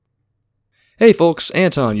Hey folks,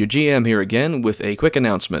 Anton, your GM here again with a quick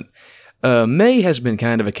announcement. May has been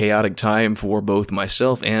kind of a chaotic time for both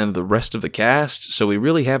myself and the rest of the cast, so we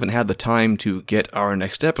really haven't had the time to get our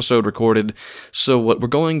next episode recorded, so what we're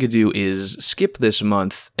going to do is skip this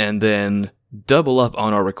month and then double up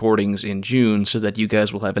on our recordings in June so that you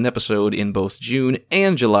guys will have an episode in both June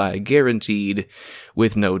and July, guaranteed,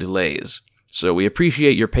 with no delays. So we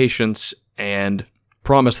appreciate your patience and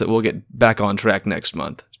promise that we'll get back on track next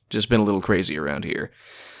month. Just been a little crazy around here.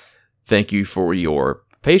 Thank you for your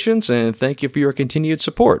patience, and thank you for your continued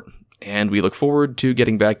support. And we look forward to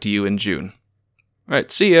getting back to you in June.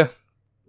 Alright, see ya!